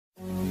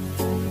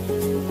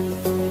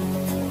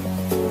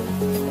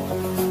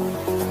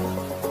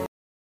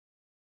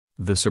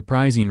The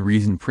surprising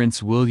reason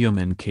Prince William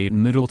and Kate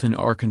Middleton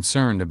are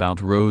concerned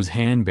about Rose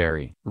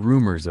Hanbury.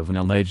 Rumors of an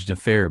alleged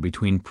affair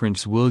between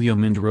Prince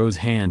William and Rose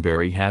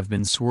Hanbury have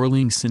been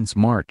swirling since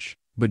March,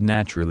 but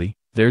naturally,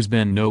 there's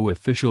been no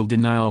official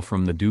denial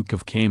from the Duke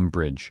of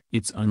Cambridge.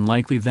 It's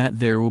unlikely that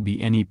there will be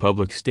any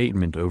public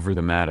statement over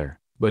the matter,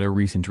 but a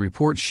recent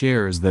report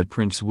shares that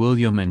Prince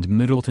William and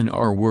Middleton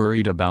are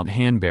worried about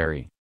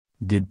Hanbury.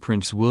 Did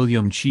Prince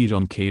William cheat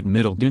on Kate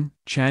Middleton?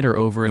 Chatter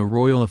over a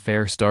royal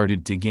affair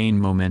started to gain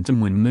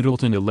momentum when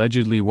Middleton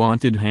allegedly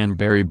wanted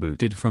Hanbury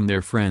booted from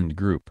their friend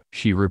group.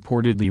 She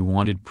reportedly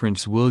wanted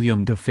Prince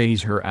William to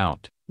phase her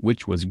out,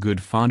 which was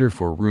good fodder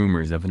for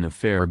rumors of an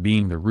affair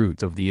being the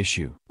root of the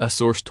issue. A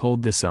source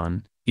told The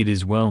Sun, "It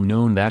is well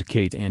known that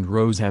Kate and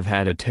Rose have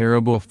had a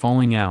terrible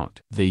falling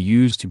out. They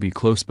used to be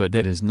close, but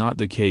that is not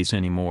the case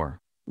anymore.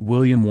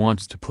 William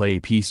wants to play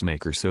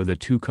peacemaker so the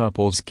two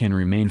couples can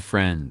remain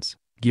friends,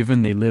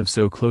 given they live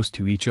so close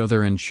to each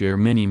other and share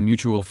many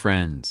mutual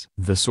friends."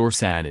 The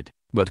source added,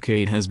 "But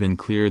Kate has been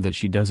clear that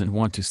she doesn't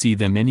want to see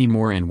them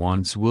anymore and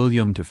wants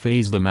William to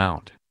phase them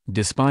out,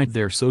 despite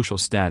their social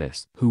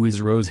status." Who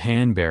is Rose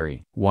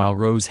Hanbury? While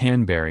Rose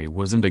Hanbury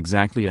wasn't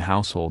exactly a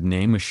household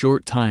name a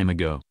short time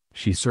ago,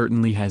 she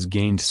certainly has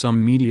gained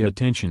some media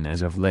attention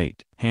as of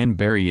late.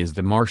 Hanbury is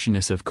the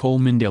Marchioness of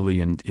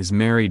Cholmondeley and is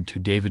married to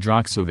David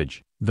Roxovich,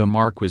 the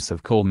Marquis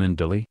of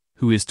Cholmondeley,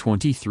 who is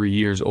 23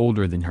 years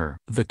older than her.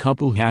 The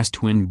couple has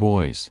twin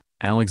boys,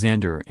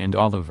 Alexander and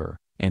Oliver,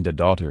 and a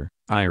daughter,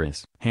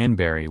 Iris.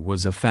 Hanbury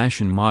was a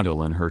fashion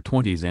model in her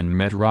 20s and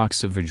met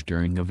Roxovich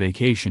during a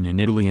vacation in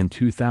Italy in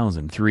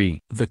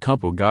 2003. The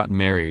couple got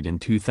married in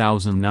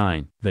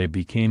 2009. They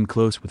became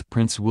close with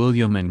Prince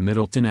William and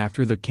Middleton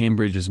after the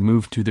Cambridges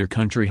moved to their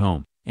country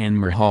home,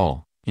 Anmer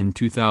Hall, in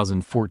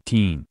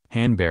 2014.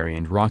 Hanbury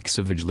and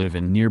Roxovich live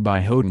in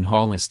nearby Houghton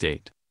Hall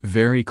estate,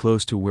 very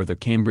close to where the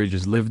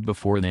Cambridges lived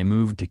before they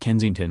moved to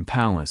Kensington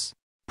Palace.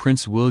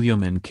 Prince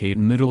William and Kate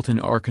Middleton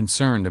are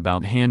concerned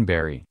about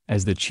Hanbury.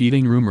 As the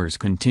cheating rumors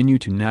continue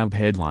to nab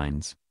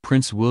headlines,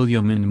 Prince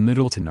William and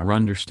Middleton are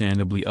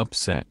understandably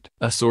upset.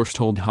 A source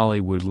told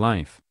Hollywood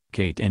Life,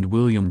 "Kate and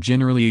William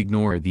generally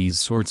ignore these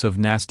sorts of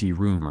nasty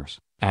rumors,"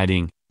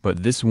 adding,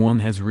 "But this one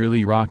has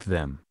really rocked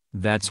them.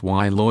 That's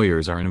why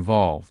lawyers are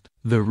involved.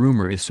 The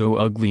rumor is so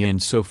ugly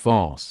and so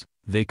false,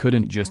 they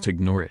couldn't just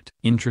ignore it."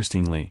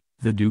 Interestingly,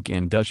 the Duke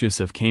and Duchess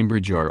of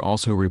Cambridge are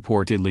also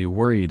reportedly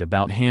worried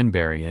about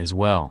Hanbury as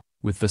well,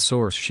 with the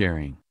source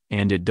sharing,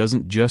 "And it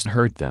doesn't just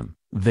hurt them,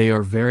 they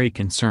are very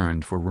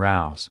concerned for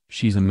Rose.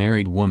 She's a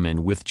married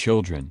woman with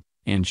children,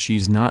 and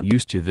she's not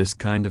used to this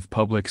kind of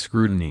public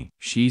scrutiny.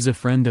 She's a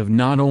friend of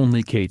not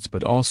only Kate's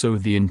but also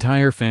the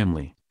entire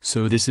family,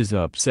 so this is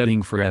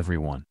upsetting for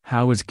everyone."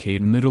 How is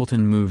Kate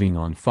Middleton moving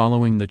on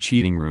following the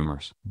cheating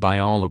rumors? By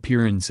all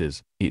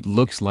appearances, it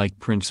looks like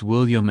Prince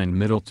William and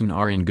Middleton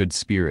are in good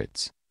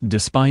spirits,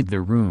 despite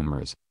the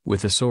rumors,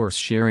 with a source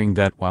sharing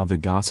that while the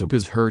gossip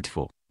is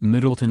hurtful,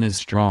 Middleton is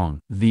strong.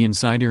 The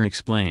insider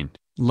explained,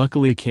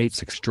 "Luckily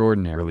Kate's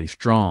extraordinarily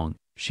strong,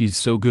 she's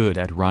so good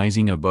at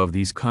rising above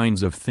these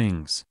kinds of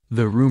things.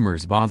 The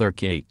rumors bother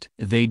Kate.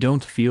 They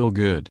don't feel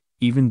good,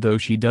 even though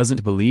she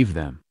doesn't believe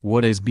them.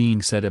 What is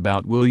being said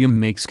about William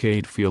makes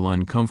Kate feel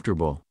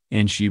uncomfortable,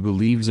 and she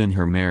believes in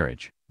her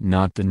marriage,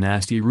 not the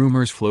nasty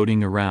rumors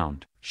floating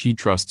around. She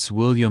trusts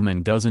William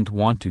and doesn't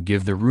want to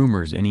give the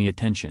rumors any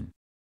attention."